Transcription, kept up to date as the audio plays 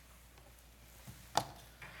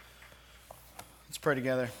Pray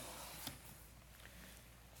together.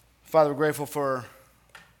 Father, we're grateful for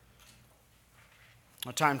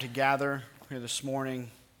a time to gather here this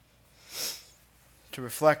morning to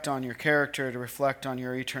reflect on your character, to reflect on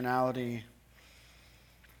your eternality.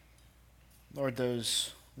 Lord,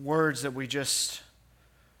 those words that we just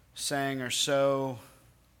sang are so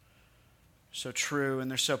true,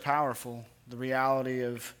 and they're so powerful. The reality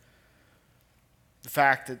of the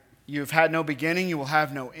fact that you have had no beginning, you will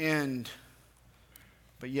have no end.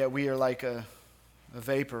 But yet we are like a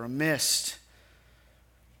vapor, a mist.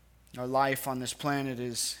 Our life on this planet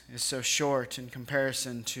is so short in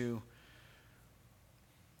comparison to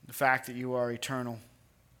the fact that you are eternal.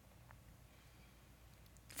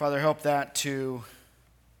 Father, help that to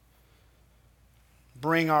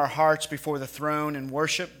bring our hearts before the throne in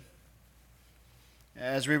worship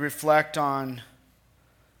as we reflect on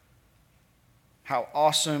how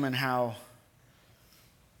awesome and how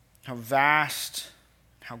vast,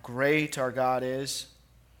 how great our God is.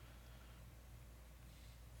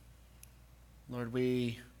 Lord,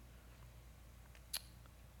 we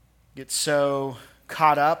get so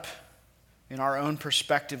caught up in our own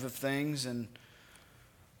perspective of things and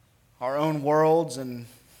our own worlds, and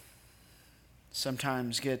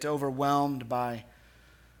sometimes get overwhelmed by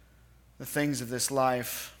the things of this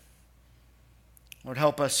life. Lord,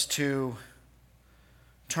 help us to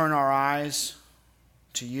turn our eyes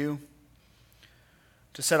to you,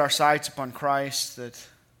 to set our sights upon Christ, that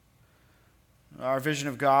our vision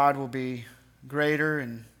of God will be greater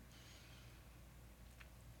and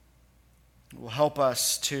will help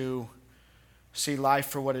us to see life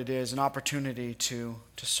for what it is, an opportunity to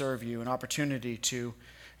serve you, an opportunity to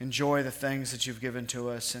enjoy the things that you've given to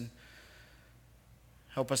us, and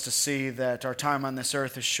help us to see that our time on this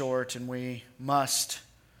earth is short and we must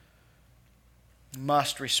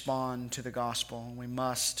respond to the gospel. We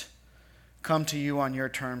must come to you on your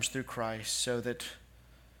terms through Christ, so that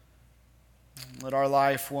our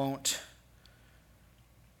life won't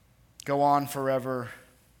go on forever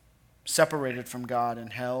separated from God in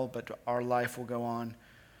hell, but our life will go on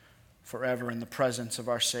forever in the presence of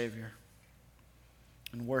our Savior,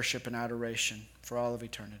 in worship and adoration for all of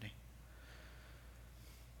eternity.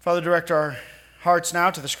 Father, direct our hearts now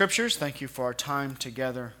to the Scriptures. Thank you for our time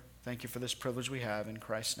together. Thank you for this privilege we have in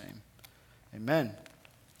Christ's name. Amen.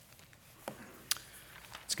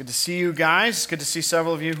 It's good to see you guys. It's good to see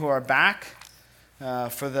several of you who are back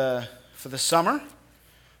for the summer.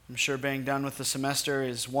 I'm sure being done with the semester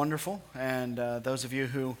is wonderful. And those of you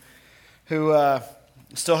who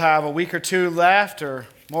still have a week or two left or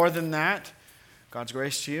more than that, God's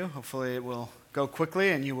grace to you. Hopefully it will go quickly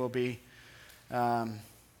and you will be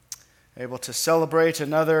able to celebrate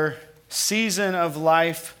another season of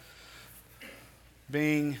life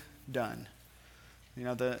being done. You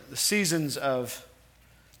know, the seasons of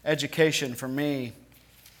education for me,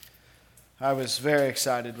 I was very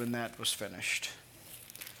excited when that was finished.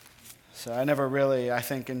 So I never really, I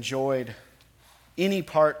think, enjoyed any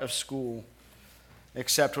part of school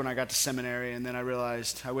except when I got to seminary, and then I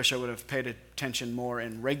realized I wish I would have paid attention more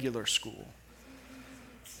in regular school.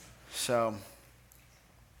 So,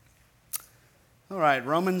 all right,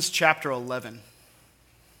 Romans chapter 11.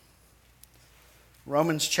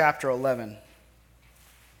 Romans chapter 11.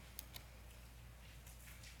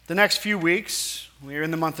 The next few weeks, we are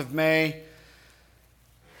in the month of May,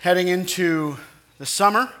 heading into the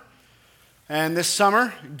summer. And this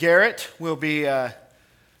summer, Garrett will be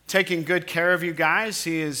taking good care of you guys.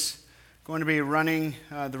 He is going to be running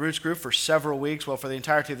the Roots group for several weeks. Well, for the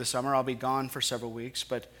entirety of the summer. I'll be gone for several weeks.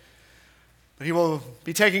 But he will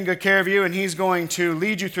be taking good care of you, and he's going to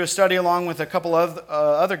lead you through a study along with a couple of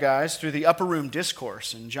other guys through the Upper Room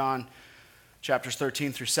Discourse in John chapters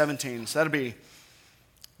 13 through 17. So that'll be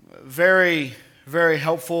very, very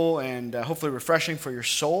helpful and hopefully refreshing for your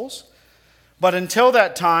souls. But until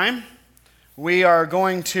that time, we are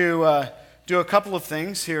going to do a couple of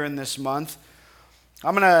things here in this month.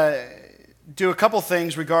 I'm going to do a couple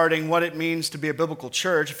things regarding what it means to be a biblical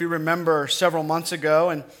church. If you remember several months ago,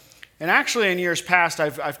 and actually in years past,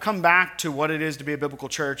 I've come back to what it is to be a biblical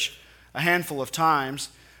church a handful of times.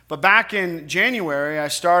 But back in January, I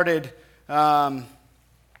started that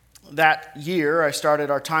year, I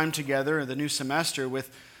started our time together, the new semester,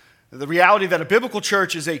 with the reality that a biblical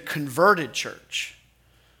church is a converted church.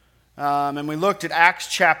 And we looked at Acts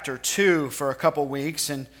chapter 2 for a couple weeks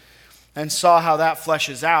and saw how that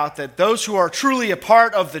fleshes out, that those who are truly a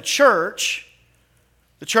part of the church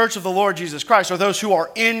of the Lord Jesus Christ, are those who are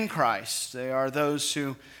in Christ. They are those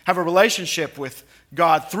who have a relationship with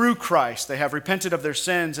God through Christ. They have repented of their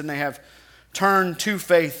sins and they have turned to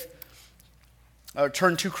faith, or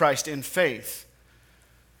turned to Christ in faith.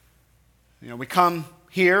 We come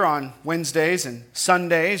here on Wednesdays and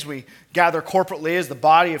Sundays. We gather corporately as the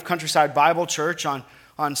body of Countryside Bible Church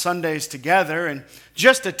on Sundays together. And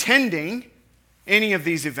just attending any of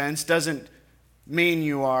these events doesn't mean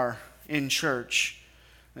you are in church.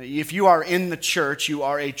 If you are in the church, you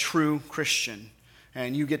are a true Christian.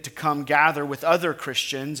 And you get to come gather with other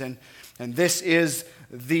Christians. And this is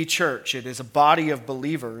the church. It is a body of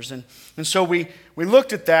believers. And so we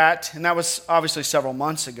looked at that, and that was obviously several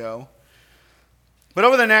months ago. But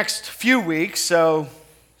over the next few weeks, so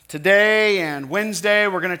today and Wednesday,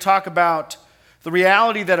 we're going to talk about the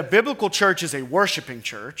reality that a biblical church is a worshiping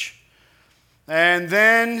church. And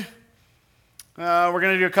then we're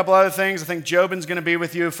going to do a couple other things. I think Jobin's going to be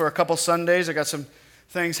with you for a couple Sundays. I got some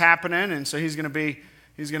things happening, and so he's going to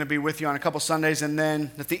be with you on a couple Sundays. And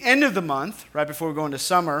then at the end of the month, right before we go into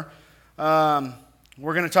summer,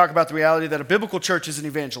 we're going to talk about the reality that a biblical church is an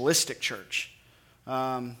evangelistic church.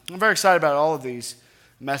 I'm very excited about all of these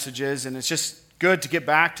messages, and it's just good to get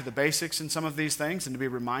back to the basics in some of these things and to be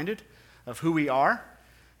reminded of who we are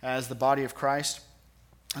as the body of Christ.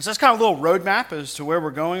 And so that's kind of a little roadmap as to where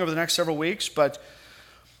we're going over the next several weeks. But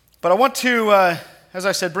I want to, as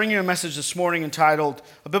I said, bring you a message this morning entitled,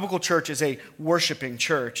 A Biblical Church is a Worshiping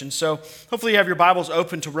Church. And so hopefully you have your Bibles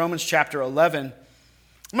open to Romans chapter 11.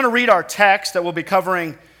 I'm going to read our text that we'll be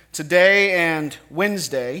covering today and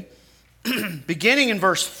Wednesday, beginning in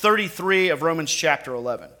verse 33 of Romans chapter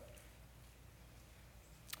 11.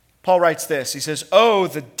 Paul writes this. He says, "Oh,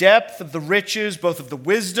 the depth of the riches, both of the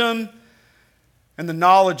wisdom and the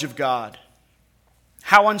knowledge of God.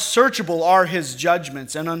 How unsearchable are his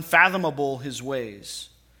judgments and unfathomable his ways.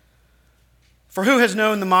 For who has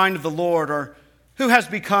known the mind of the Lord, or who has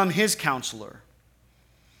become his counselor?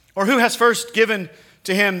 Or who has first given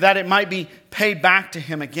to him that it might be paid back to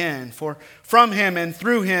him again? For from him and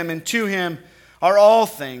through him and to him are all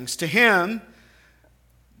things. To him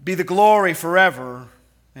be the glory forever.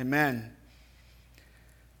 Amen.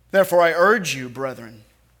 Therefore I urge you, brethren,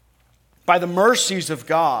 by the mercies of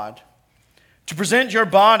God, to present your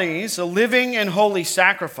bodies a living and holy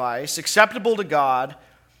sacrifice, acceptable to God,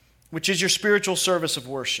 which is your spiritual service of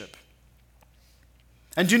worship.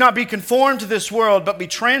 And do not be conformed to this world, but be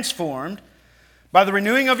transformed by the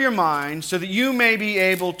renewing of your mind, so that you may be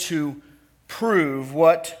able to prove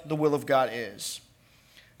what the will of God is,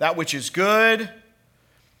 that which is good,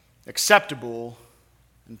 acceptable,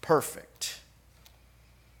 and perfect."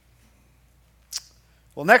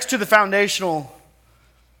 Well, next to the foundational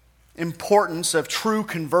importance of true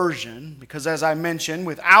conversion, because as I mentioned,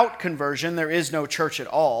 without conversion there is no church at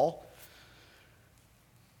all,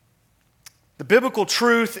 the biblical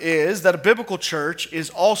truth is that a biblical church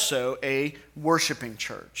is also a worshiping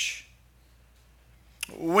church.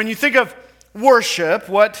 When you think of worship,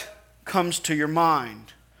 what comes to your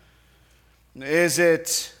mind? Is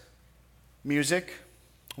it music?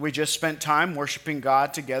 We just spent time worshiping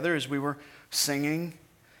God together as we were singing.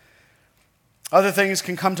 Other things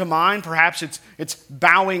can come to mind. Perhaps it's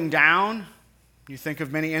bowing down. You think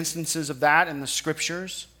of many instances of that in the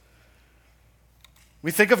Scriptures.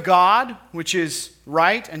 We think of God, which is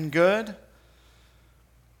right and good.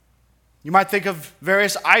 You might think of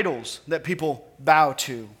various idols that people bow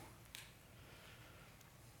to.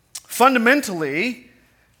 Fundamentally,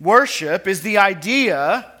 worship is the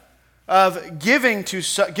idea of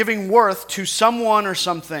giving worth to someone or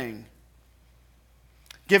something.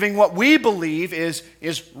 Giving what we believe is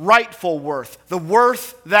rightful worth, the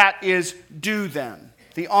worth that is due them,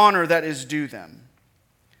 the honor that is due them.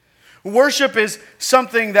 Worship is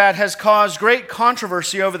something that has caused great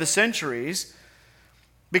controversy over the centuries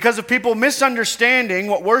because of people misunderstanding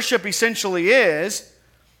what worship essentially is,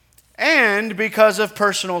 and because of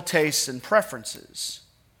personal tastes and preferences.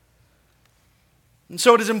 And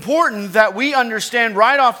so it is important that we understand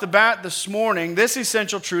right off the bat this morning this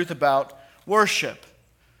essential truth about worship.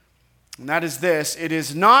 And that is this: it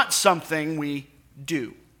is not something we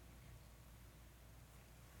do.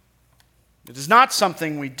 It is not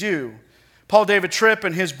something we do. Paul David Tripp,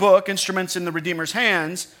 in his book, Instruments in the Redeemer's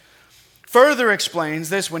Hands, further explains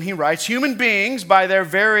this when he writes, "Human beings, by their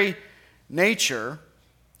very nature,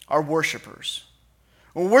 are worshipers."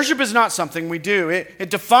 Well, worship is not something we do. It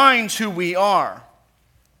defines who we are.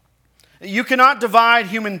 You cannot divide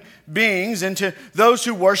human beings into those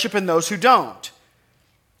who worship and those who don't.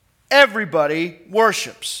 Everybody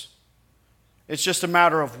worships. It's just a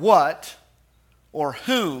matter of what or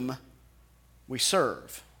whom we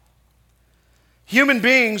serve. Human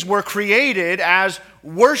beings were created as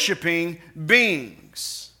worshiping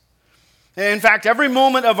beings. In fact, every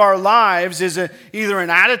moment of our lives is either an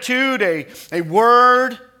attitude, a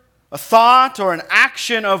word, a thought, or an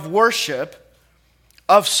action of worship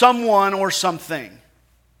of someone or something.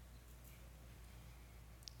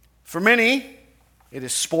 For many, it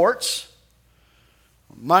is sports,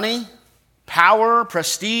 money, power,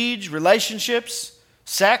 prestige, relationships,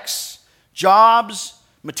 sex, jobs,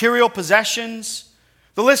 material possessions.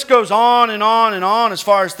 The list goes on and on and on as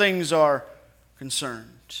far as things are concerned.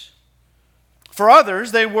 For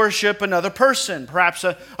others, they worship another person, perhaps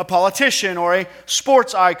a politician or a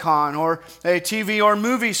sports icon or a TV or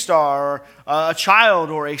movie star or a child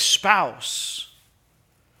or a spouse.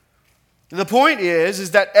 The point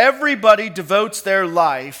is that everybody devotes their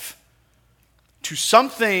life to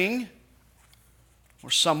something or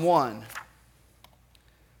someone.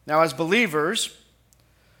 Now, as believers,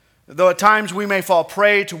 though at times we may fall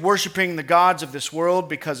prey to worshiping the gods of this world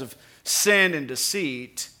because of sin and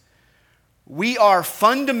deceit, we are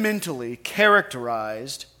fundamentally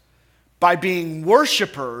characterized by being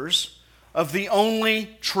worshipers of the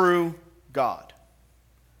only true God.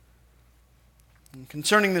 And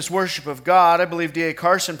concerning this worship of God, I believe D.A.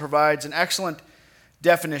 Carson provides an excellent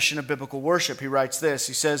definition of biblical worship. He writes this.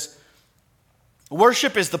 He says,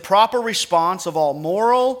 "Worship is the proper response of all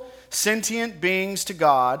moral, sentient beings to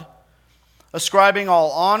God, ascribing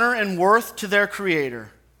all honor and worth to their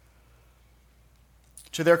Creator.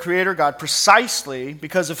 To their Creator God precisely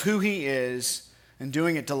because of who He is, and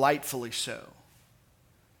doing it delightfully so."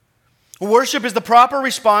 Worship is the proper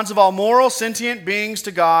response of all moral, sentient beings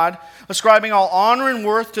to God, ascribing all honor and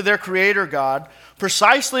worth to their Creator God,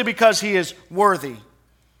 precisely because He is worthy,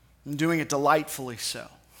 and doing it delightfully so.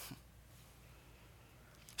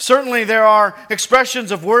 Certainly there are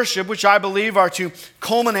expressions of worship which I believe are to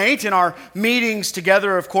culminate in our meetings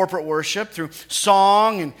together of corporate worship through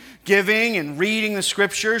song and giving and reading the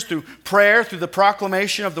Scriptures, through prayer, through the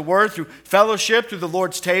proclamation of the Word, through fellowship, through the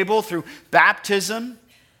Lord's table, through baptism.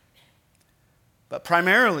 But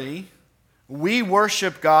primarily, we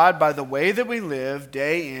worship God by the way that we live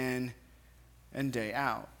day in and day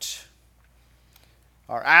out.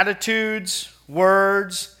 Our attitudes,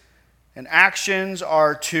 words, and actions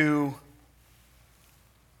are to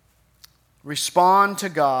respond to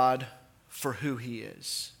God for who He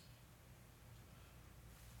is.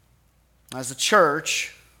 As a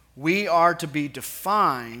church, we are to be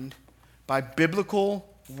defined by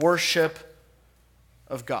biblical worship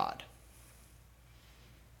of God.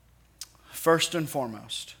 First and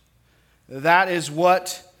foremost, that is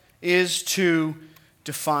what is to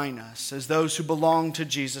define us as those who belong to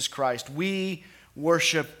Jesus Christ. We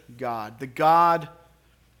worship God, the God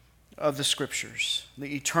of the Scriptures,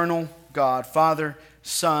 the eternal God, Father,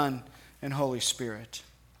 Son, and Holy Spirit.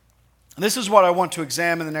 And this is what I want to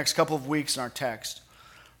examine the next couple of weeks in our text,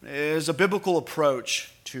 is a biblical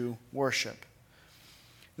approach to worship.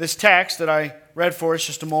 This text that I read for us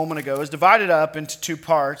just a moment ago is divided up into two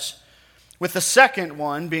parts, with the second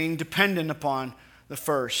one being dependent upon the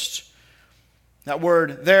first. That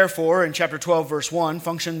word, therefore, in chapter 12, verse 1,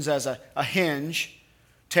 functions as a hinge,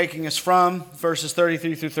 taking us from verses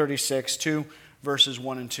 33 through 36 to verses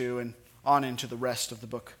 1 and 2, and on into the rest of the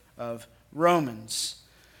book of Romans.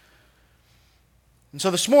 And so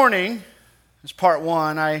this morning, as part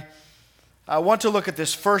one, I want to look at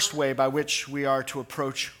this first way by which we are to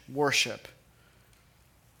approach worship.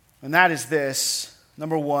 And that is this.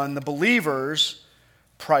 Number one, the believer's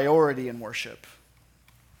priority in worship.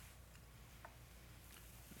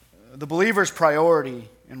 The believer's priority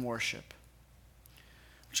in worship.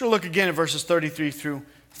 I want you to look again at verses 33 through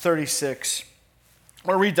 36. I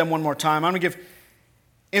want to read them one more time. I'm going to give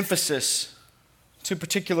emphasis to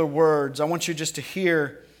particular words. I want you just to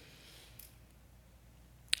hear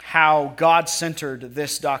how God-centered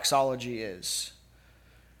this doxology is.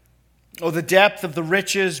 Oh, the depth of the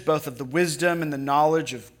riches, both of the wisdom and the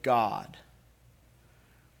knowledge of God.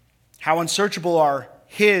 How unsearchable are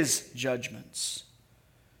His judgments,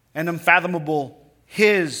 and unfathomable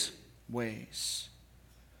His ways.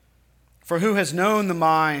 For who has known the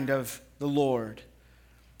mind of the Lord?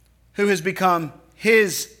 Who has become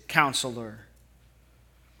His counselor?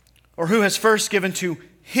 Or who has first given to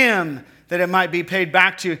Him that it might be paid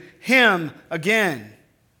back to Him again?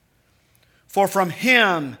 For from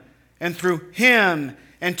Him and through Him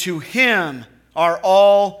and to Him are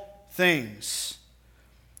all things.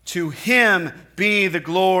 To Him be the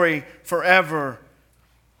glory forever.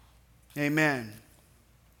 Amen.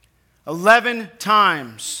 11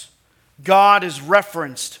 times God is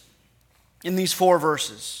referenced in these 4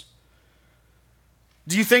 verses.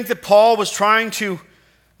 Do you think that Paul was trying to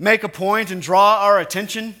make a point and draw our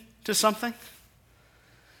attention to something?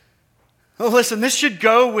 Well, listen, this should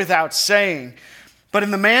go without saying. But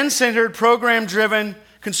in the man-centered, program-driven,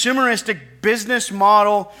 consumeristic business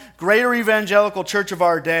model, greater evangelical church of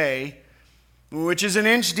our day, which is an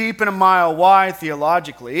inch deep and a mile wide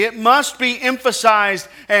theologically, it must be emphasized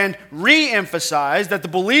and re-emphasized that the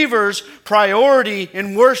believer's priority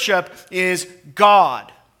in worship is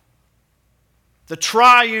God. The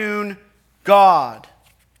triune God.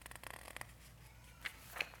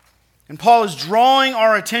 And Paul is drawing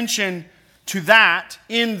our attention to that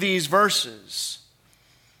in these verses.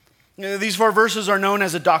 These 4 verses are known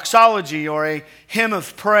as a doxology or a hymn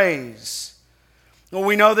of praise. Well,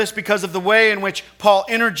 we know this because of the way in which Paul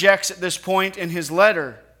interjects at this point in his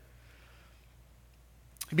letter.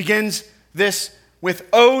 He begins this with,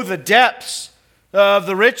 "Oh, the depths of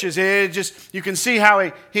the riches." You can see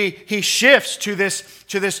how he shifts to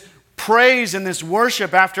this praise and this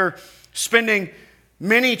worship after spending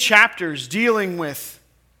many chapters dealing with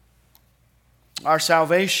our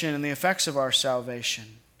salvation and the effects of our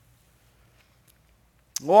salvation.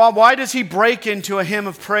 Well, why does he break into a hymn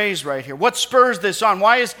of praise right here? What spurs this on?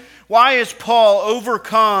 Why is Paul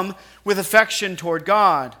overcome with affection toward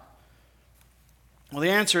God? Well,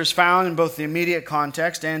 the answer is found in both the immediate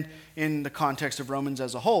context and in the context of Romans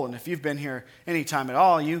as a whole. And if you've been here any time at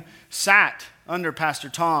all, you sat under Pastor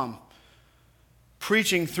Tom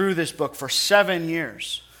preaching through this book for 7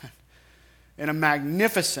 years in a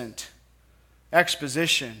magnificent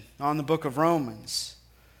exposition on the book of Romans.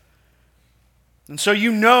 And so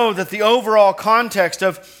you know that the overall context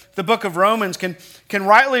of the book of Romans can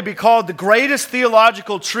rightly be called the greatest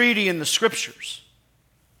theological treaty in the Scriptures.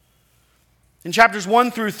 In chapters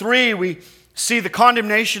 1 through 3, we see the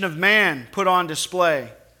condemnation of man put on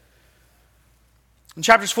display. In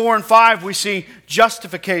chapters 4 and 5, we see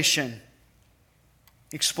justification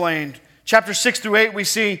explained. Chapters 6 through 8, we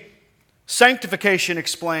see sanctification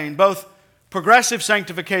explained, both progressive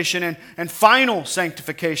sanctification and final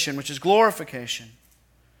sanctification, which is glorification.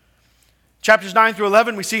 Chapters 9 through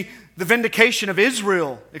 11, we see the vindication of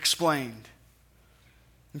Israel explained.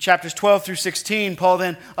 In chapters 12 through 16, Paul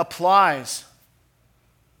then applies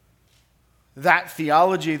that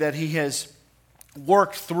theology that he has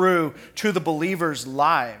worked through to the believers'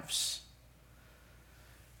 lives.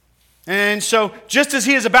 And so, just as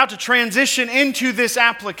he is about to transition into this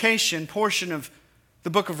application portion of the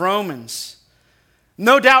book of Romans,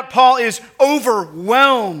 no doubt Paul is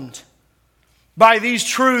overwhelmed by these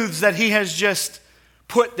truths that he has just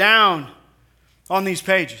put down on these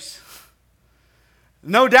pages.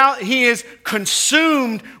 No doubt he is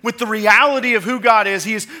consumed with the reality of who God is.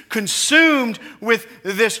 He is consumed with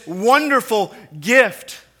this wonderful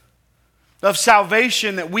gift of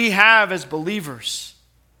salvation that we have as believers.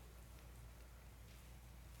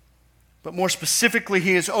 But more specifically,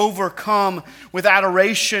 he is overcome with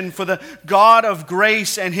adoration for the God of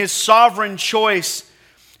grace and his sovereign choice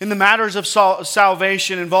in the matters of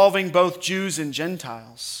salvation involving both Jews and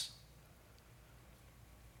Gentiles.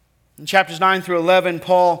 In chapters 9 through 11,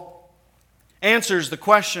 Paul answers the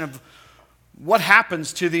question of what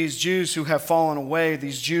happens to these Jews who have fallen away,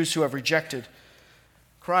 these Jews who have rejected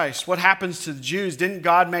Christ. What happens to the Jews? Didn't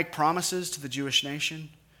God make promises to the Jewish nation?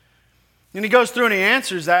 And he goes through and he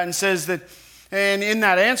answers that and says that, and in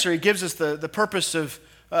that answer he gives us the purpose of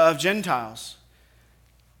Gentiles.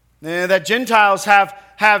 That Gentiles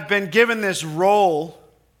have been given this role,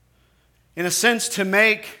 in a sense, to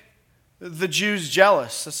make the Jews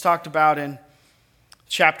jealous. That's talked about in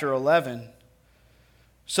chapter 11.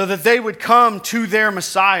 So that they would come to their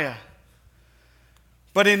Messiah.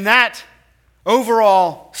 But in that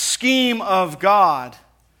overall scheme of God,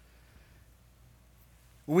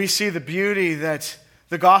 we see the beauty that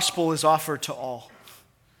the gospel is offered to all.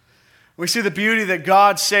 We see the beauty that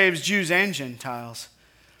God saves Jews and Gentiles.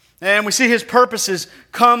 And we see his purposes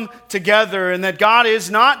come together, and that God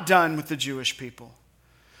is not done with the Jewish people.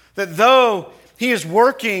 That though he is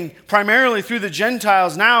working primarily through the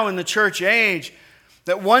Gentiles now in the church age,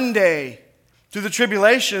 that one day, through the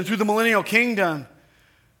tribulation, through the millennial kingdom,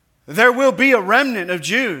 there will be a remnant of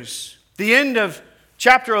Jews. The end of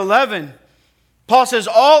chapter 11, Paul says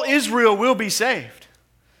all Israel will be saved.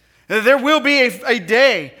 There will be a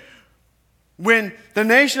day when the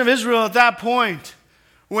nation of Israel at that point,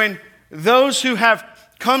 when those who have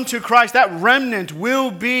come to Christ, that remnant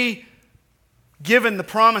will be given the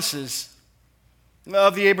promises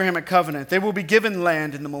of the Abrahamic covenant. They will be given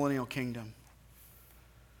land in the millennial kingdom.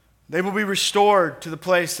 They will be restored to the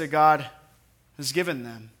place that God has given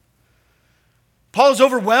them. Paul is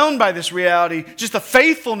overwhelmed by this reality, just the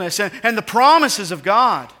faithfulness and the promises of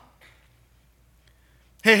God.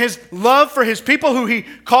 His love for his people who he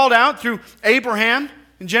called out through Abraham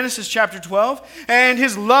in Genesis chapter 12, and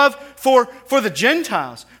his love for the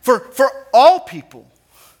Gentiles, for all people.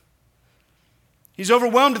 He's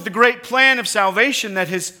overwhelmed at the great plan of salvation that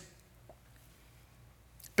has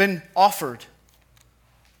been offered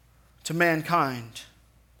to mankind.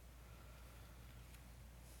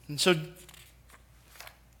 And so,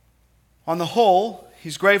 on the whole,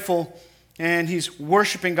 he's grateful and he's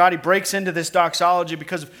worshiping God. He breaks into this doxology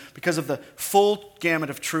because of the full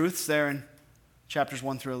gamut of truths there in chapters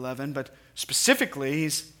 1 through 11. But specifically,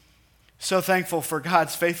 he's so thankful for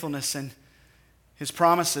God's faithfulness and His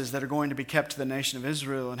promises that are going to be kept to the nation of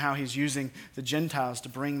Israel and how He's using the Gentiles to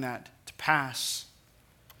bring that to pass.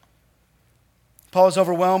 Paul is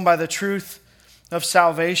overwhelmed by the truth of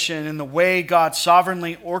salvation and the way God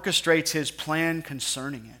sovereignly orchestrates His plan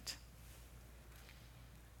concerning it.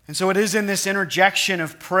 And so it is in this interjection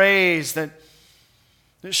of praise that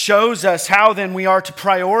shows us how then we are to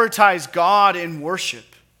prioritize God in worship.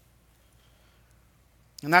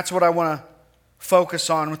 And that's what I want to focus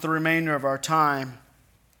on with the remainder of our time.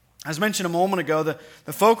 As mentioned a moment ago, the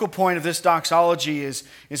focal point of this doxology is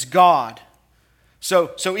God.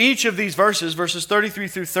 So each of these verses 33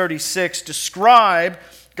 through 36, describe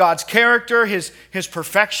God's character, His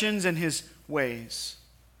perfections, and His ways.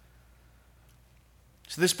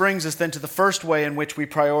 So this brings us then to the first way in which we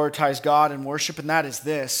prioritize God in worship, and that is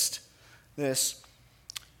this.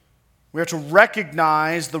 We are to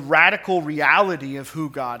recognize the radical reality of who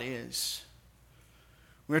God is.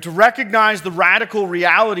 We are to recognize the radical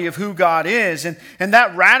reality of who God is, and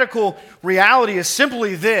that radical reality is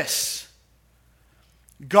simply this: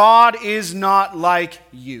 God is not like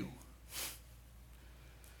you.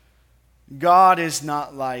 God is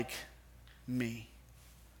not like me.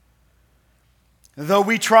 Though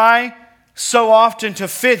we try so often to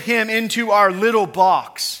fit Him into our little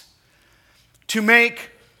box, to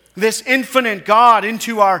make this infinite God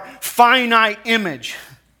into our finite image,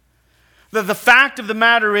 the fact of the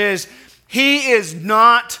matter is, He is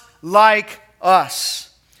not like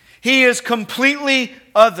us. He is completely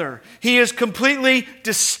other. He is completely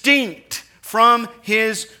distinct from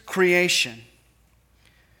His creation.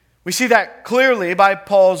 We see that clearly by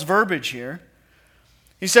Paul's verbiage here.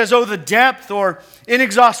 He says, "Oh, the depth or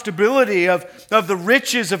inexhaustibility of the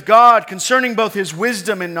riches of God concerning both His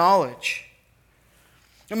wisdom and knowledge."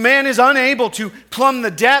 A man is unable to plumb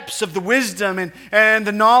the depths of the wisdom and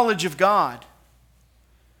the knowledge of God.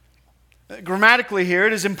 Grammatically here,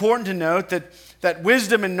 it is important to note that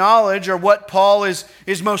wisdom and knowledge are what Paul is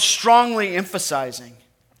most strongly emphasizing.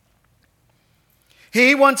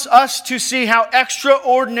 He wants us to see how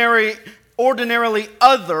ordinarily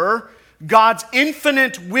other God's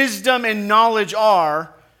infinite wisdom and knowledge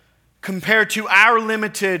are compared to our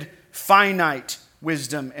limited, finite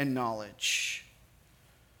wisdom and knowledge.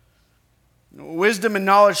 Wisdom and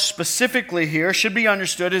knowledge specifically here should be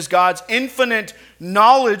understood as God's infinite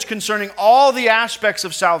knowledge concerning all the aspects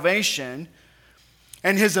of salvation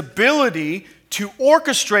and His ability to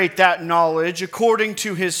orchestrate that knowledge according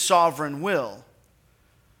to His sovereign will.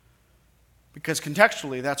 Because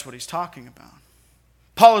contextually, that's what he's talking about.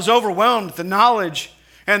 Paul is overwhelmed with the knowledge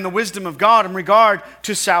and the wisdom of God in regard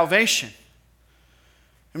to salvation,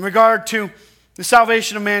 in regard to the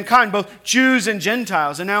salvation of mankind, both Jews and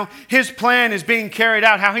Gentiles. And now His plan is being carried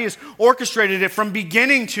out, how He has orchestrated it from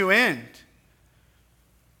beginning to end.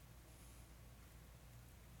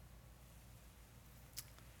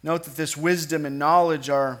 Note that this wisdom and knowledge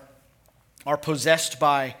are possessed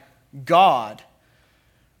by God.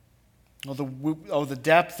 Oh, the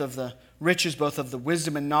depth of the riches, both of the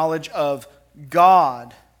wisdom and knowledge of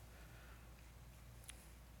God.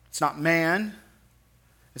 It's not man.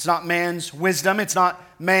 It's not man's wisdom. It's not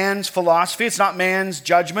man's philosophy. It's not man's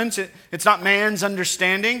judgments. It's not man's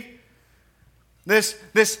understanding. This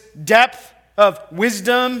depth of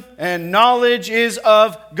wisdom and knowledge is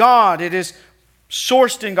of God. It is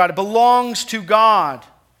sourced in God. It belongs to God.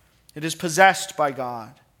 It is possessed by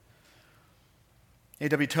God.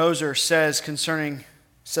 A.W. Tozer says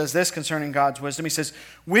this concerning God's wisdom. He says,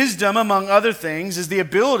 "Wisdom, among other things, is the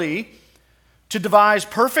ability to devise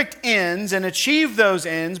perfect ends and achieve those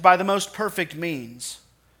ends by the most perfect means.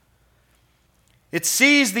 It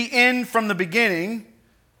sees the end from the beginning,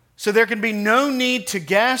 so there can be no need to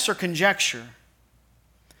guess or conjecture.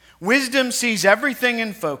 Wisdom sees everything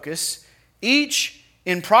in focus, each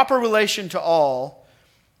in proper relation to all,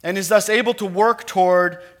 and is thus able to work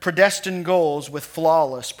toward predestined goals with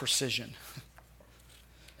flawless precision."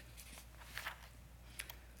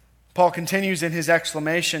 Paul continues in his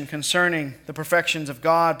exclamation concerning the perfections of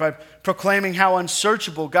God by proclaiming how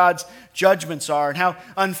unsearchable God's judgments are and how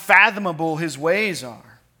unfathomable His ways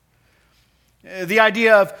are. The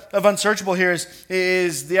idea of unsearchable here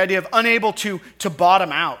is the idea of unable to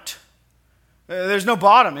bottom out. There's no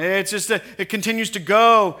bottom. It's just that it continues to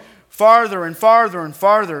go farther and farther and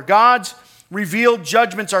farther. God's revealed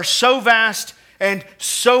judgments are so vast and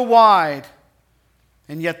so wide,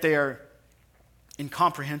 and yet they are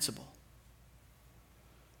incomprehensible.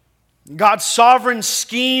 God's sovereign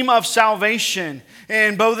scheme of salvation,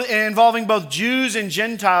 involving both Jews and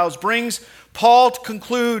Gentiles, brings Paul to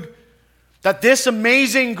conclude that this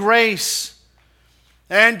amazing grace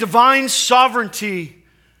and divine sovereignty,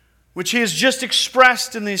 which he has just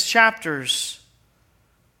expressed in these chapters,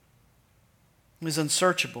 is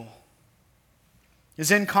unsearchable, is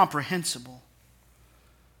incomprehensible.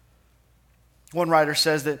 One writer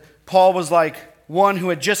says that Paul was like one who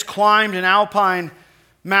had just climbed an alpine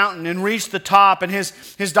mountain and reached the top, and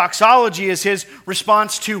his doxology is his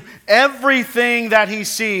response to everything that he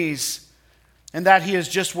sees and that he has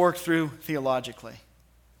just worked through theologically.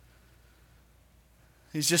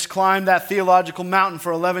 He's just climbed that theological mountain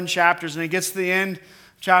for 11 chapters, and he gets to the end of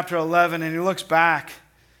chapter 11, and he looks back,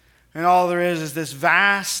 and all there is this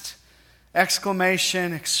vast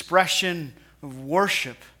expression of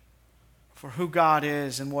worship for who God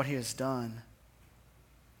is and what he has done.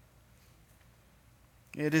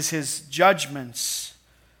 It is his judgments,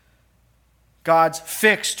 God's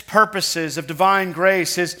fixed purposes of divine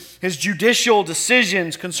grace, his judicial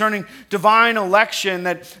decisions concerning divine election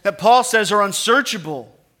that Paul says are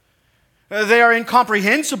unsearchable. They are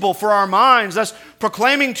incomprehensible for our minds, thus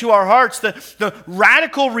proclaiming to our hearts the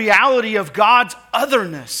radical reality of God's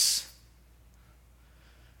otherness.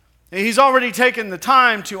 He's already taken the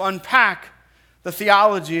time to unpack the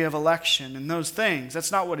theology of election and those things.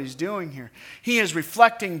 That's not what he's doing here. He is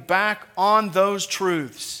reflecting back on those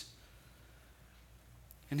truths.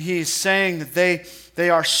 And he is saying that they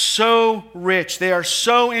are so rich, they are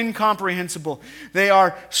so incomprehensible, they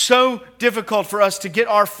are so difficult for us to get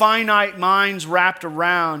our finite minds wrapped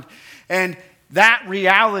around. And that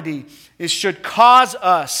reality should cause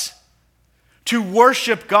us to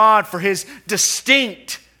worship God for his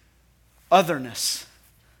distinct otherness.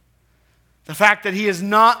 The fact that he is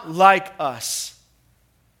not like us.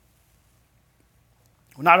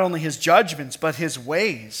 Not only his judgments, but his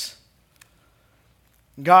ways.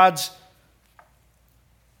 God's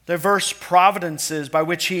diverse providences by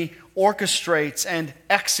which he orchestrates and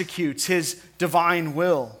executes his divine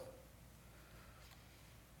will.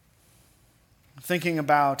 Thinking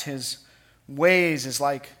about his ways is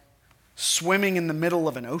like swimming in the middle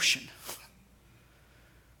of an ocean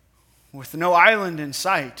with no island in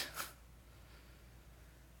sight.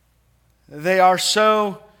 They are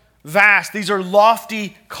so vast. These are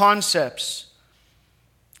lofty concepts.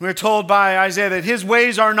 We're told by Isaiah that his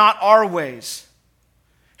ways are not our ways.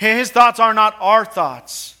 His thoughts are not our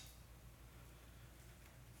thoughts.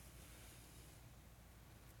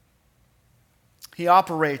 He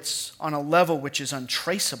operates on a level which is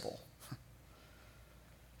untraceable.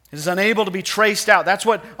 It is unable to be traced out. That's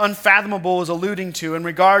what unfathomable is alluding to in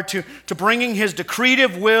regard to bringing his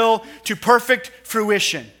decretive will to perfect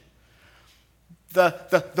fruition.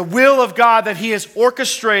 The will of God that he has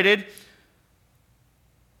orchestrated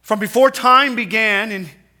from before time began in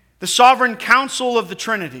the sovereign counsel of the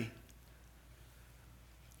Trinity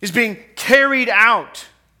is being carried out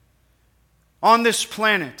on this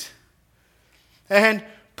planet. And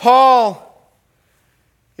Paul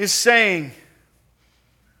is saying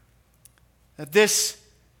that this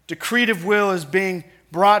decretive will is being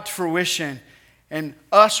brought to fruition, and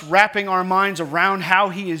us wrapping our minds around how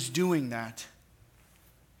he is doing that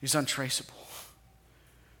is untraceable.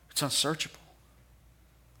 It's unsearchable.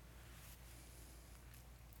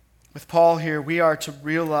 With Paul here, we are to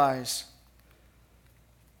realize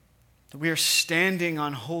that we are standing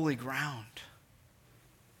on holy ground.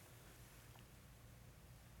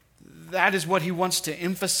 That is what he wants to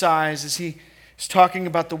emphasize as he is talking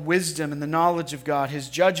about the wisdom and the knowledge of God, his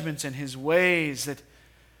judgments and his ways, that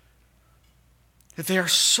they are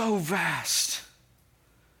so vast,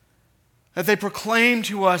 that they proclaim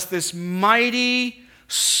to us this mighty,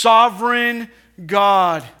 sovereign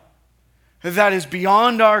God that is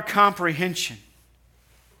beyond our comprehension.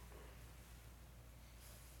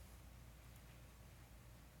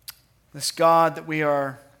 This God that we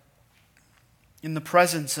are in the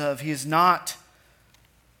presence of, he is not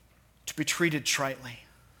to be treated tritely.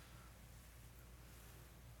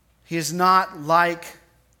 He is not like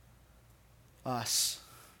us.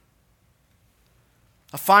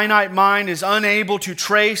 A finite mind is unable to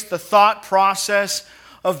trace the thought process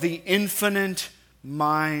of the infinite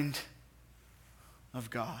mind of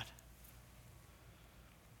God.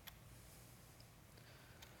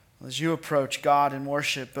 As you approach God in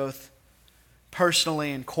worship, both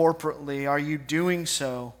personally and corporately, are you doing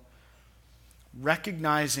so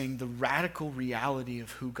recognizing the radical reality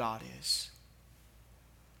of who God is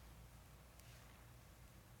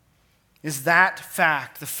that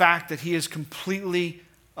fact, the fact that he is completely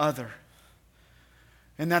other,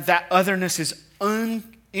 and that otherness is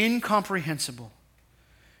incomprehensible,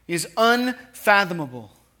 is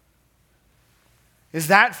unfathomable. Is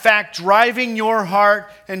that fact driving your heart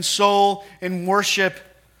and soul in worship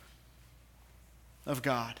of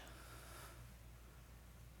God?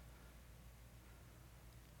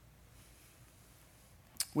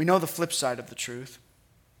 We know the flip side of the truth.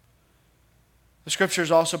 The Scriptures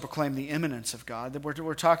also proclaim the immanence of God. That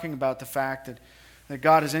we're talking about the fact that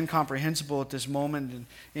God is incomprehensible at this moment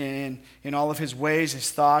in all of his ways, his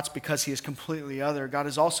thoughts, because he is completely other. God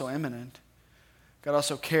is also immanent. God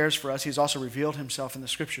also cares for us. He's also revealed himself in the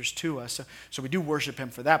Scriptures to us. So we do worship him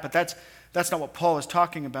for that. But that's not what Paul is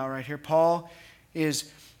talking about right here. Paul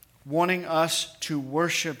is wanting us to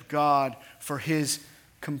worship God for his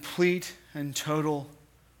complete and total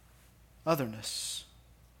otherness.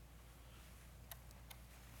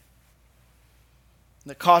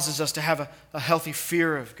 That causes us to have a healthy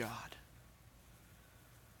fear of God.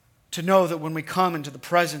 To know that when we come into the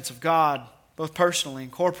presence of God, both personally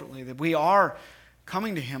and corporately, that we are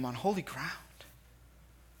coming to him on holy ground.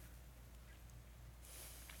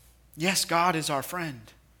 Yes, God is our friend.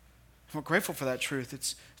 And we're grateful for that truth.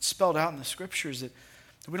 It's spelled out in the Scriptures that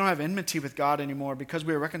we don't have enmity with God anymore because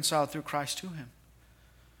we are reconciled through Christ to him.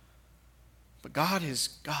 But God is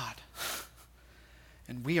God,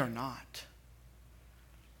 and we are not.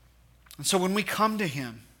 And so when we come to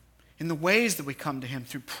him, in the ways that we come to him,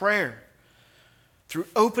 through prayer, through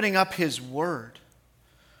opening up his word,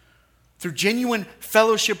 through genuine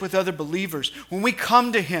fellowship with other believers, when we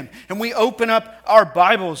come to him and we open up our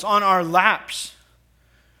Bibles on our laps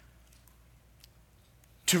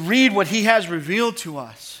to read what he has revealed to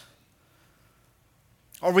us,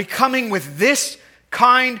 are we coming with this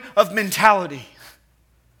kind of mentality?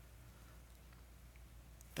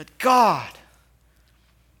 That God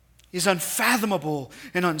is unfathomable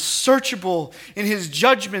and unsearchable in his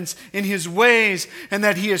judgments, in his ways, and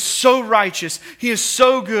that he is so righteous, he is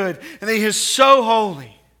so good, and that he is so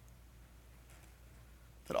holy,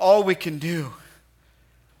 that all we can do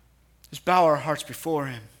is bow our hearts before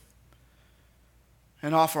him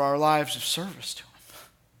and offer our lives of service to him.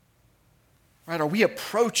 Right? Are we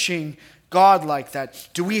approaching God like that?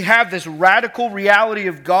 Do we have this radical reality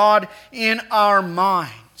of God in our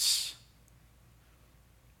minds?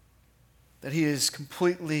 That he is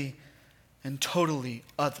completely and totally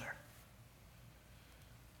other.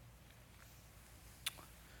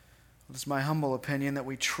 It's my humble opinion that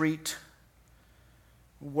we treat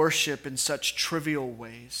worship in such trivial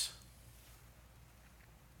ways.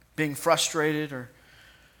 Being frustrated or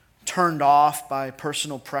turned off by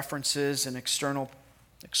personal preferences and external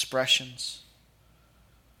expressions.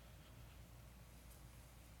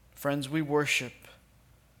 Friends, we worship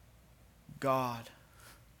God.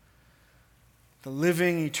 The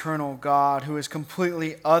living, eternal God who is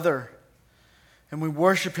completely other. And we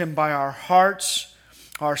worship him by our hearts,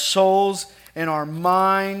 our souls, and our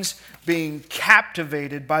minds being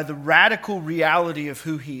captivated by the radical reality of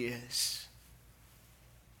who he is.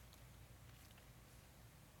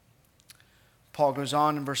 Paul goes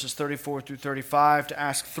on in verses 34 through 35 to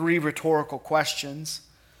ask 3 rhetorical questions,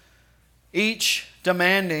 each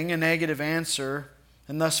demanding a negative answer,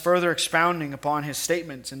 and thus further expounding upon his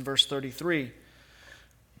statements in verse 33.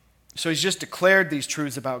 So he's just declared these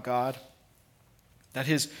truths about God, that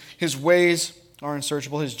his ways are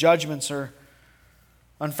unsearchable, his judgments are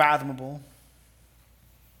unfathomable,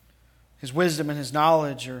 his wisdom and his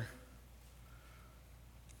knowledge are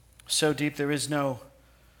so deep there is no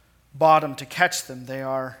bottom to catch them. They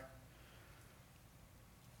are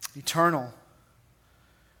eternal.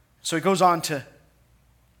 So he goes on to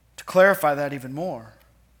clarify that even more.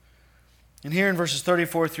 And here in verses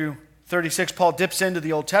 34 through 36, Paul dips into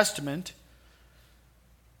the Old Testament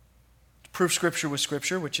to prove Scripture with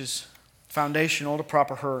Scripture, which is foundational to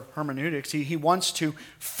proper hermeneutics. He wants to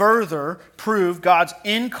further prove God's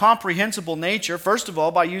incomprehensible nature, first of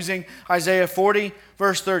all, by using Isaiah 40,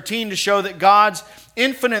 verse 13, to show that God's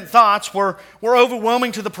infinite thoughts were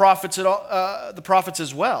overwhelming to the prophets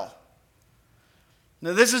as well.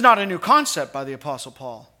 Now, this is not a new concept by the Apostle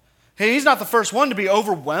Paul. He's not the first one to be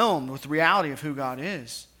overwhelmed with the reality of who God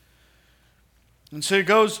is. And so he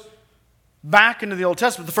goes back into the Old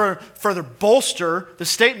Testament to further bolster the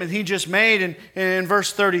statement he just made in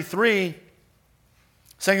verse 33,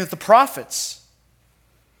 saying that the prophets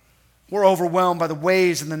We're overwhelmed by the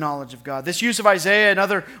ways and the knowledge of God. This use of Isaiah and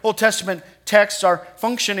other Old Testament texts are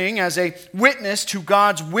functioning as a witness to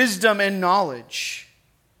God's wisdom and knowledge.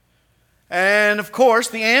 And of course,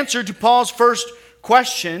 the answer to Paul's first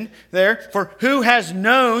question there, for who has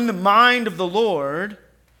known the mind of the Lord,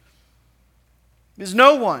 is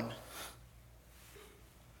no one.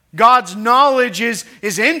 God's knowledge is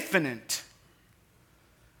infinite.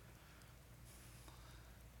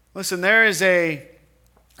 Listen, there is a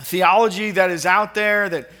theology that is out there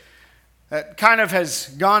that kind of has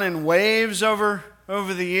gone in waves over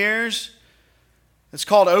the years. It's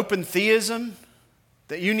called open theism,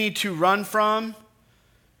 that you need to run from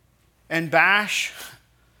and bash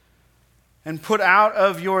and put out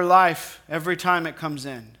of your life every time it comes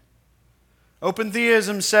in. Open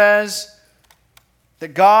theism says that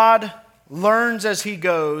God learns as he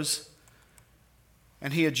goes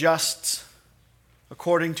and he adjusts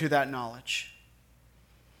according to that knowledge.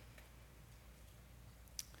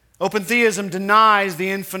 Open theism denies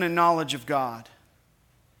the infinite knowledge of God.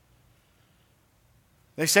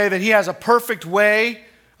 They say that he has a perfect way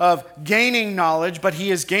of gaining knowledge, but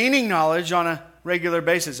he is gaining knowledge on a regular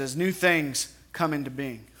basis as new things come into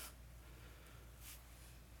being.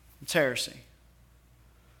 It's heresy.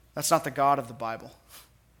 That's not the God of the Bible.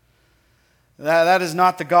 That is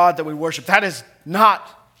not the God that we worship. That is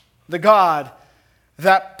not the God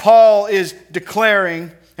that Paul is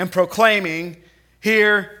declaring and proclaiming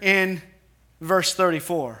here in verse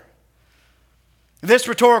 34. This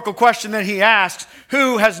rhetorical question that he asks,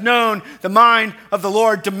 who has known the mind of the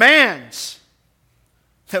Lord, demands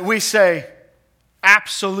that we say,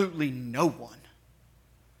 absolutely no one,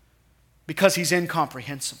 because he's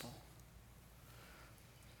incomprehensible.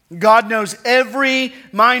 God knows every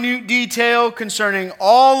minute detail concerning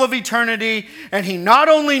all of eternity, and he not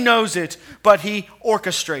only knows it, but he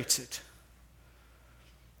orchestrates it.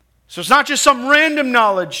 So it's not just some random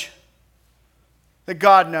knowledge that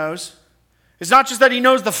God knows. It's not just that he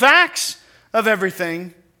knows the facts of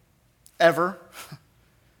everything, ever.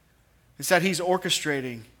 It's that he's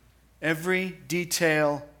orchestrating every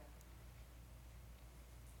detail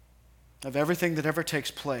of everything that ever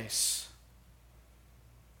takes place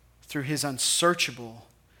through his unsearchable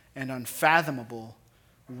and unfathomable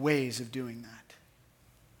ways of doing that.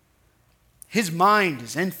 His mind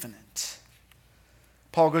is infinite.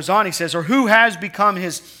 Paul goes on, he says, or who has become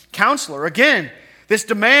his counselor? Again, this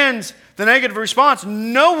demands the negative response.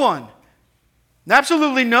 No one.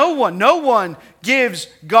 Absolutely no one. No one gives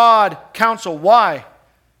God counsel. Why?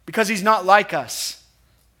 Because he's not like us.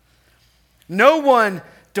 No one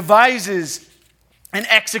devises and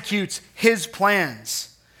executes his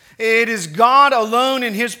plans. It is God alone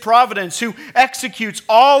in his providence who executes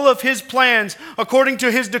all of his plans according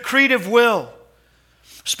to his decretive will.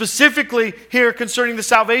 Specifically here concerning the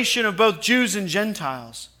salvation of both Jews and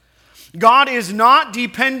Gentiles. God is not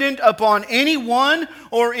dependent upon anyone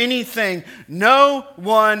or anything. No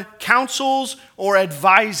one counsels or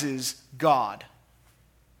advises God.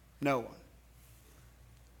 No one.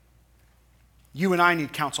 You and I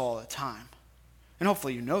need counsel all the time. And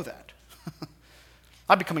hopefully you know that.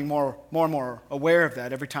 I'm becoming more and more aware of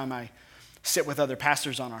that every time I sit with other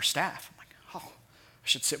pastors on our staff. I'm like, oh, I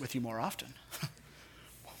should sit with you more often.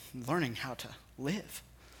 Learning how to live.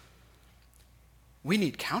 We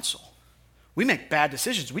need counsel. We make bad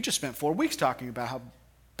decisions. We just spent 4 weeks talking about how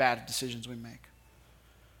bad decisions we make.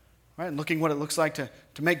 Right? And looking what it looks like to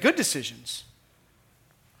make good decisions.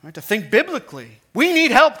 Right? To think biblically. We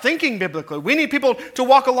need help thinking biblically. We need people to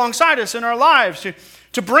walk alongside us in our lives,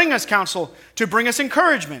 to bring us counsel, to bring us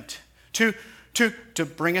encouragement, to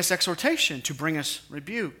bring us exhortation, to bring us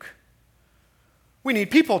rebuke. We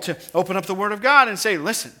need people to open up the Word of God and say,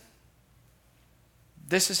 listen,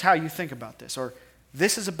 this is how you think about this, or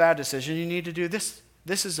this is a bad decision, you need to do this.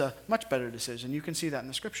 This is a much better decision. You can see that in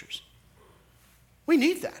the Scriptures. We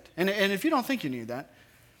need that. And if you don't think you need that,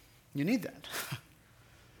 you need that.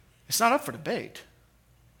 It's not up for debate.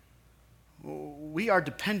 We are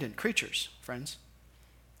dependent creatures, friends.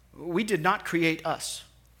 We did not create us.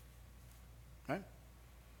 Right?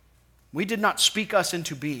 We did not speak us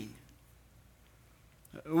into being.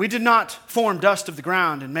 We did not form dust of the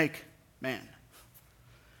ground and make man.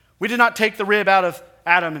 We did not take the rib out of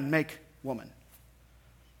Adam and make woman.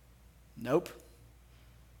 Nope.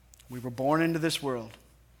 We were born into this world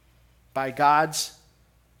by God's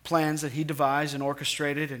plans that he devised and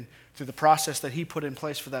orchestrated and through the process that he put in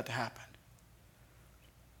place for that to happen.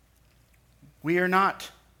 We are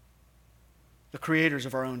not the creators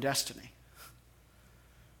of our own destiny.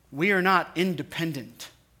 We are not independent.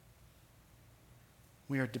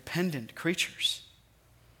 We are dependent creatures.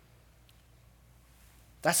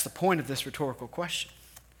 That's the point of this rhetorical question.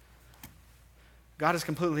 God is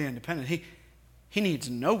completely independent. He needs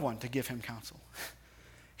no one to give him counsel.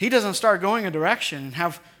 He doesn't start going a direction and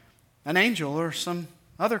have an angel or some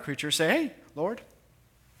other creature say, hey, Lord,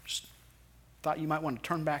 just thought you might want to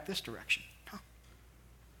turn back this direction.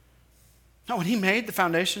 No, when he made the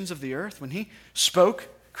foundations of the earth, when he spoke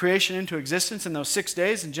creation into existence in those 6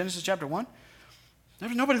 days in Genesis chapter 1, there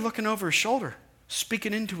was nobody looking over his shoulder,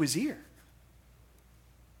 speaking into his ear.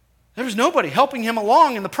 There was nobody helping him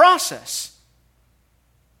along in the process.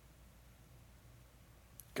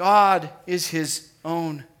 God is his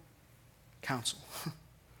own counsel.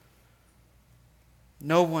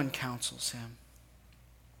 No one counsels him.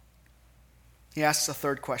 He asks a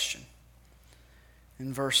third question.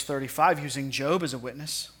 In verse 35, using Job as a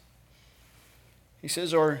witness, he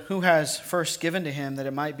says, or who has first given to him that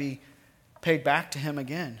it might be paid back to him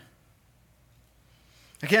again?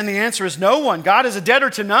 Again, the answer is no one. God is a debtor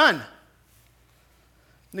to none.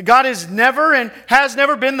 God is never and has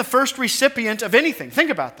never been the first recipient of anything. Think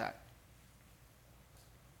about that.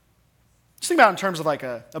 Just think about it in terms of like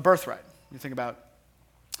a birthright. You think about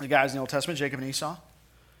the guys in the Old Testament, Jacob and Esau.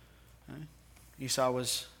 Right? Esau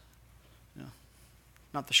was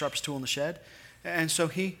not the sharpest tool in the shed. And so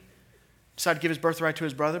he decided to give his birthright to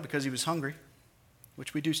his brother because he was hungry,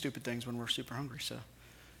 which we do stupid things when we're super hungry, so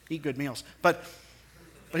eat good meals. But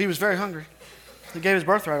he was very hungry. He gave his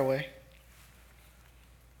birthright away.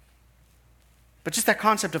 But just that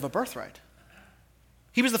concept of a birthright.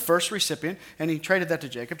 He was the first recipient, and he traded that to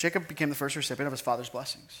Jacob. Jacob became the first recipient of his father's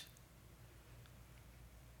blessings.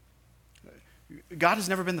 God has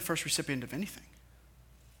never been the first recipient of anything.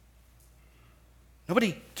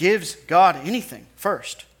 Nobody gives God anything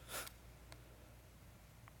first.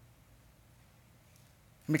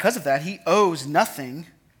 And because of that, he owes nothing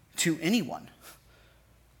to anyone.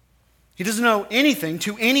 He doesn't owe anything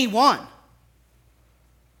to anyone.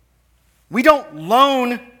 We don't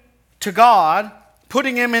loan to God,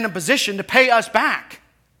 putting him in a position to pay us back.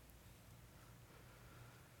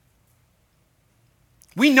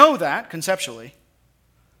 We know that conceptually.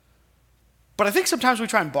 But I think sometimes we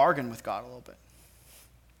try and bargain with God a little bit.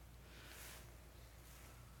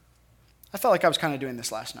 I felt like I was kind of doing this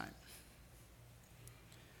last night.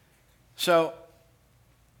 So,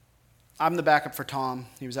 I'm the backup for Tom.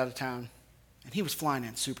 He was out of town. And he was flying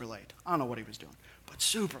in super late. I don't know what he was doing, but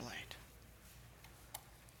super late.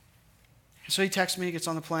 And so he texts me, he gets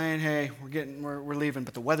on the plane, hey, we're leaving,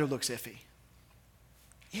 but the weather looks iffy.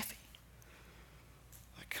 Iffy.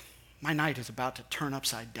 Like, my night is about to turn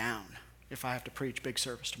upside down if I have to preach big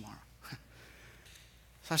service tomorrow.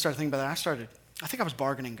 So I started thinking about that. I think I was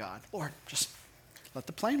bargaining God. Lord, just let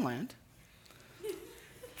the plane land.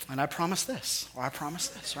 And I promise this, or I promise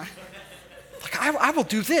this, right? Like, I will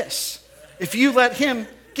do this if you let him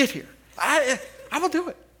get here. I will do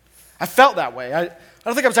it. I felt that way. I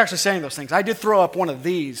don't think I was actually saying those things. I did throw up one of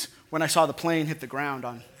these when I saw the plane hit the ground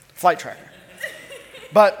on Flight Tracker.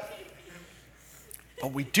 But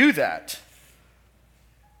we do that,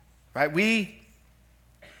 right? We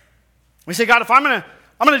say, God, if I'm going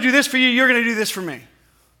to do this for you, you're going to do this for me.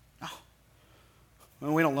 No.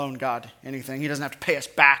 Well, we don't loan God anything. He doesn't have to pay us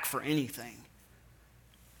back for anything.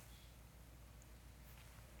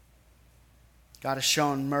 God has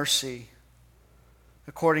shown mercy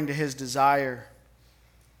according to his desire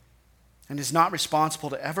and is not responsible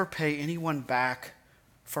to ever pay anyone back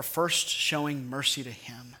for first showing mercy to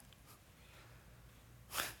him.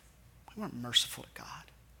 We weren't merciful to God.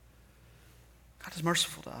 God is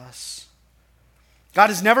merciful to us. God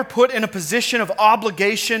is never put in a position of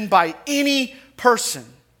obligation by any person.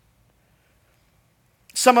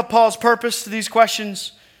 Sum up Paul's purpose to these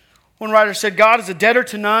questions. One writer said, God is a debtor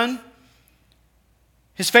to none.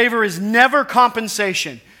 His favor is never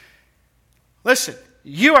compensation. Listen,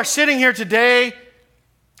 you are sitting here today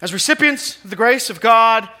as recipients of the grace of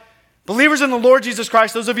God, believers in the Lord Jesus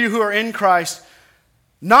Christ, those of you who are in Christ,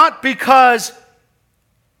 not because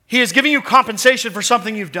he is giving you compensation for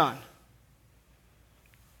something you've done.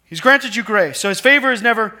 He's granted you grace, so his favor is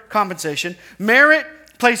never compensation. Merit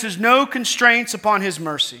places no constraints upon his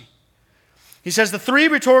mercy. He says the three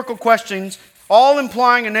rhetorical questions, all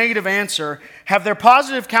implying a negative answer, have their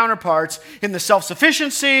positive counterparts in the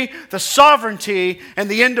self-sufficiency, the sovereignty, and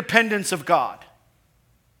the independence of God.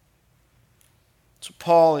 That's what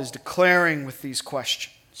Paul is declaring with these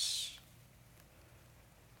questions.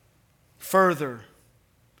 Further,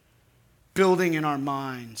 building in our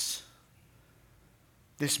minds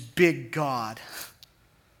this big God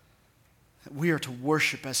that we are to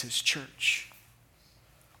worship as his church.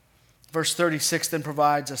 Verse 36 then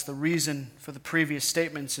provides us the reason for the previous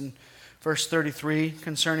statements in Verse 33,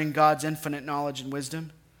 concerning God's infinite knowledge and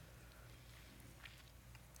wisdom.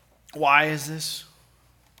 Why is this?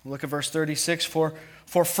 Look at verse 36. For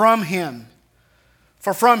from Him,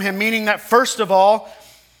 meaning that first of all,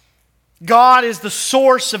 God is the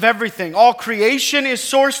source of everything. All creation is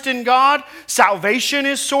sourced in God. Salvation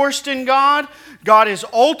is sourced in God. God is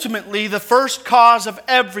ultimately the first cause of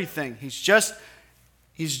everything. He's just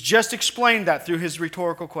explained that through his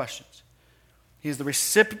rhetorical questions. He is the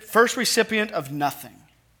first recipient of nothing.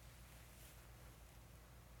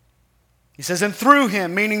 He says, and through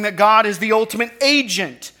Him, meaning that God is the ultimate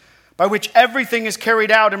agent by which everything is carried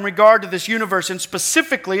out in regard to this universe, and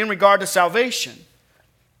specifically in regard to salvation.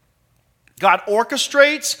 God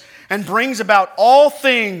orchestrates and brings about all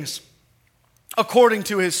things according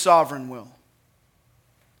to His sovereign will.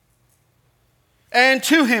 And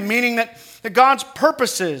to Him, meaning that God's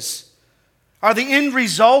purposes are the end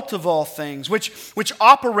result of all things, which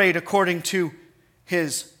operate according to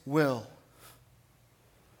His will.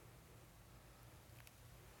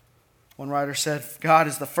 One writer said, God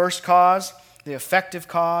is the first cause, the effective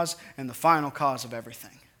cause, and the final cause of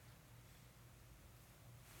everything.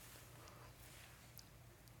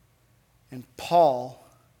 And Paul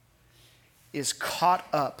is caught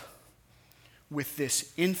up with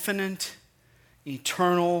this infinite,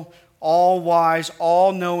 eternal, all-wise,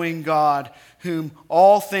 all-knowing God whom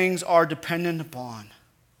all things are dependent upon.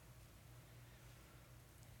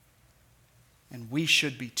 And we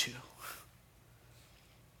should be too.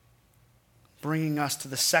 Bringing us to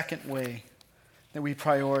the second way that we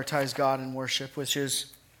prioritize God in worship, which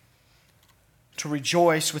is to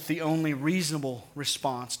rejoice with the only reasonable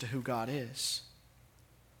response to who God is.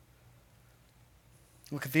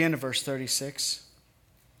 Look at the end of verse 36.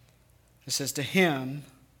 It says, to Him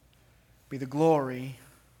be the glory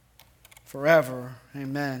forever.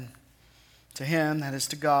 Amen. To Him, that is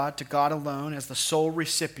to God alone, as the sole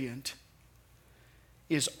recipient,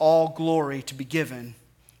 is all glory to be given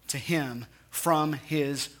to Him from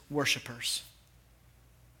His worshipers.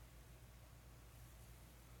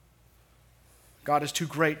 God is too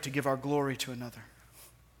great to give our glory to another.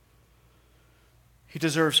 He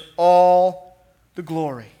deserves all the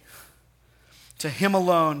glory to Him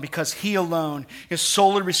alone, because He alone is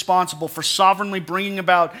solely responsible for sovereignly bringing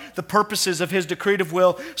about the purposes of His decretive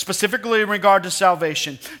will, specifically in regard to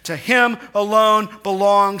salvation. To Him alone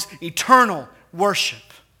belongs eternal worship.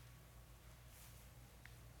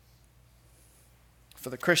 For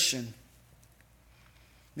the Christian,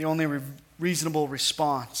 the only reasonable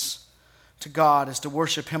response to God is to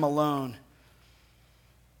worship Him alone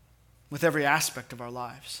with every aspect of our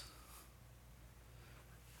lives.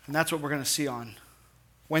 And that's what we're going to see on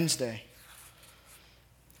Wednesday.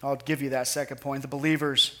 I'll give you that second point, the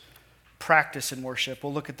believer's practice in worship.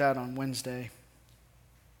 We'll look at that on Wednesday.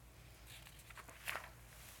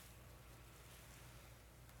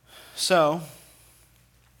 So,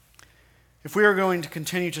 if we are going to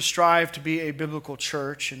continue to strive to be a biblical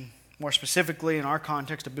church, and more specifically in our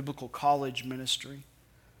context, a biblical college ministry,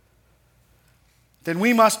 then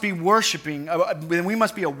we must be a worshiping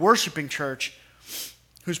church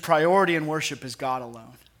whose priority in worship is God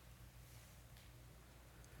alone.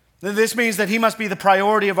 Then this means that He must be the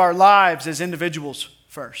priority of our lives as individuals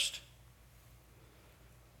first.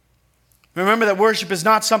 Remember that worship is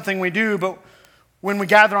not something we do, but when we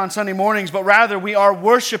gather on Sunday mornings, but rather we are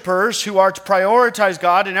worshipers who are to prioritize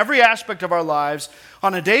God in every aspect of our lives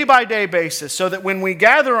on a day-by-day basis, so that when we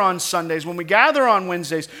gather on Sundays, when we gather on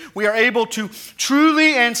Wednesdays, we are able to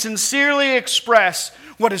truly and sincerely express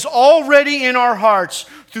what is already in our hearts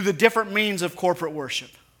through the different means of corporate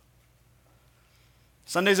worship.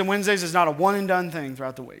 Sundays and Wednesdays is not a one-and-done thing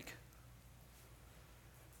throughout the week.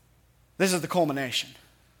 This is the culmination.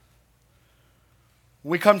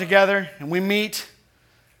 We come together and we meet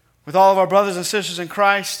with all of our brothers and sisters in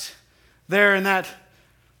Christ there in that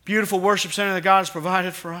beautiful worship center that God has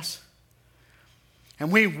provided for us.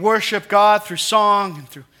 And we worship God through song and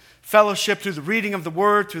through fellowship, through the reading of the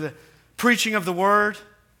Word, through the preaching of the Word.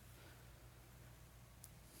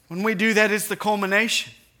 When we do that, it's the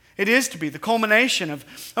culmination. It is to be the culmination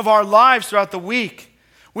of our lives throughout the week.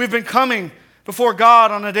 We've been coming before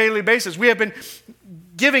God on a daily basis. We have been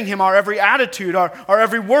giving Him our every attitude, our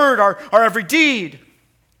every word, our every deed.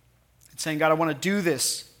 And saying, God, I want to do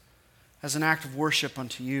this as an act of worship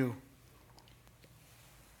unto You.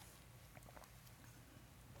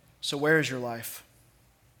 So where is your life?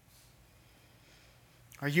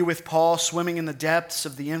 Are you with Paul, swimming in the depths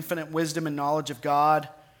of the infinite wisdom and knowledge of God,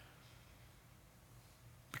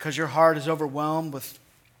 because your heart is overwhelmed with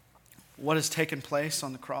what has taken place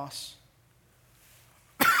on the cross?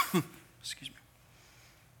 Excuse me.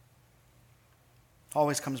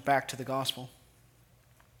 always comes back to the gospel.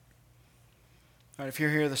 All right, if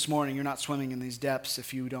you're here this morning, you're not swimming in these depths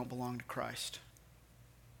if you don't belong to Christ.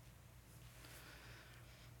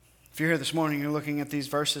 If you're here this morning, you're looking at these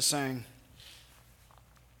verses saying,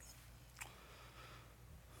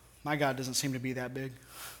 my God doesn't seem to be that big.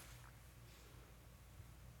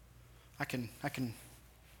 I can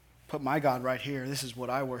put my God right here. This is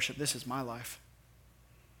what I worship. This is my life.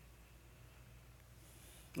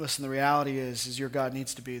 Listen, the reality is your God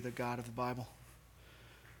needs to be the God of the Bible.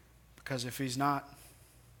 Because if he's not,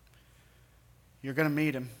 you're going to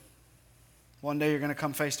meet him. One day you're going to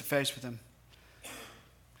come face to face with him.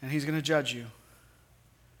 And he's going to judge you.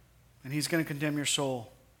 And he's going to condemn your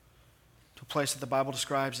soul to a place that the Bible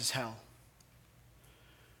describes as hell,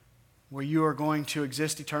 where you are going to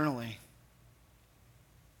exist eternally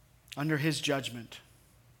under his judgment.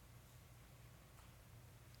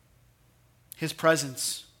 His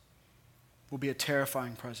presence will be a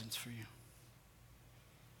terrifying presence for you.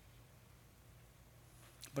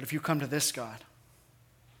 But if you come to this God,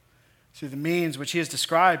 through the means which he has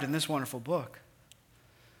described in this wonderful book,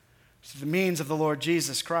 through the means of the Lord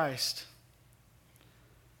Jesus Christ,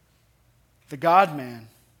 the God-man,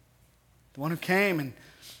 the one who came and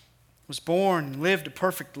was born and lived a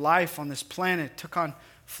perfect life on this planet, took on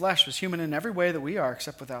flesh, was human in every way that we are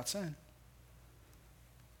except without sin.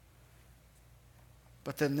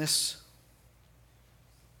 But then this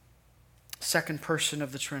second person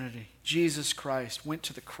of the Trinity, Jesus Christ, went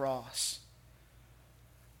to the cross.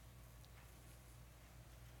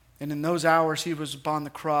 And in those hours he was upon the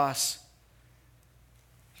cross,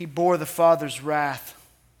 he bore the Father's wrath,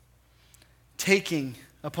 taking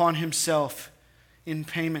upon himself in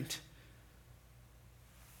payment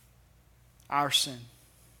our sin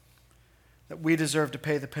that we deserve to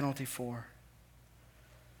pay the penalty for.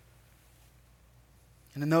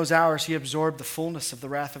 And in those hours, he absorbed the fullness of the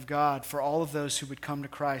wrath of God for all of those who would come to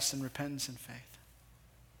Christ in repentance and faith.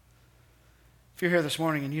 If you're here this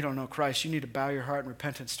morning and you don't know Christ, you need to bow your heart in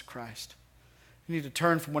repentance to Christ. You need to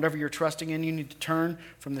turn from whatever you're trusting in. You need to turn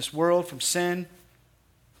from this world, from sin,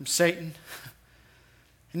 from Satan.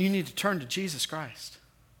 And you need to turn to Jesus Christ.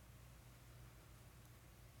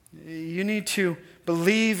 You need to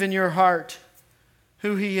believe in your heart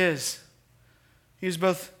who he is. He is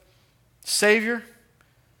both Savior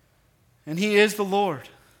and he is the Lord.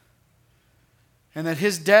 And that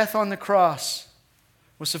his death on the cross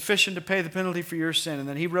was sufficient to pay the penalty for your sin. And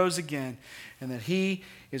that he rose again. And that he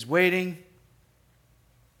is waiting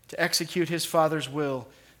to execute his Father's will,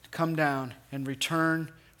 to come down and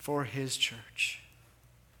return for his church.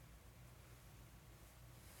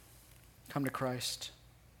 Come to Christ.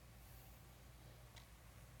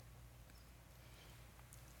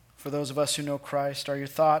 For those of us who know Christ, are your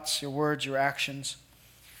thoughts, your words, your actions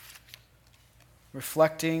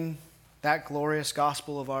reflecting that glorious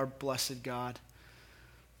gospel of our blessed God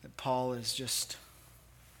that Paul is just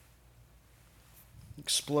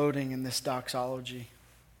exploding in this doxology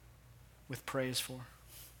with praise for?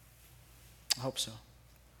 I hope so.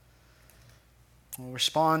 We'll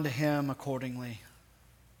respond to him accordingly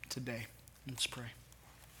today. Let's pray.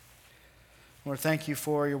 Lord, thank you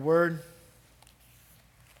for your word.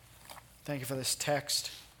 Thank you for this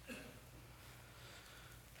text.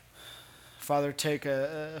 Father, take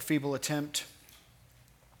a feeble attempt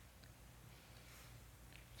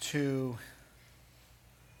to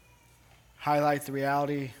highlight the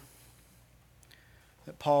reality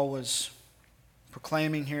that Paul was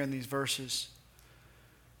proclaiming here in these verses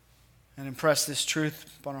and impress this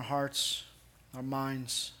truth upon our hearts, our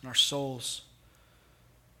minds, and our souls.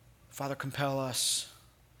 Father, compel us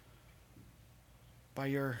by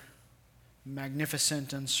your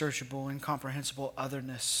magnificent, unsearchable, incomprehensible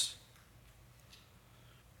otherness,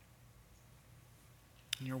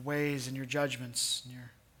 and your ways and your judgments, and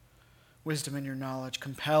your wisdom and your knowledge.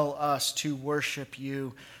 Compel us to worship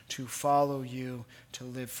you, to follow you, to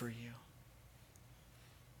live for you.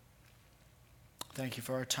 Thank you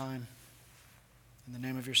for our time. In the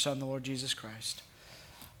name of your Son, the Lord Jesus Christ.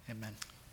 Amen.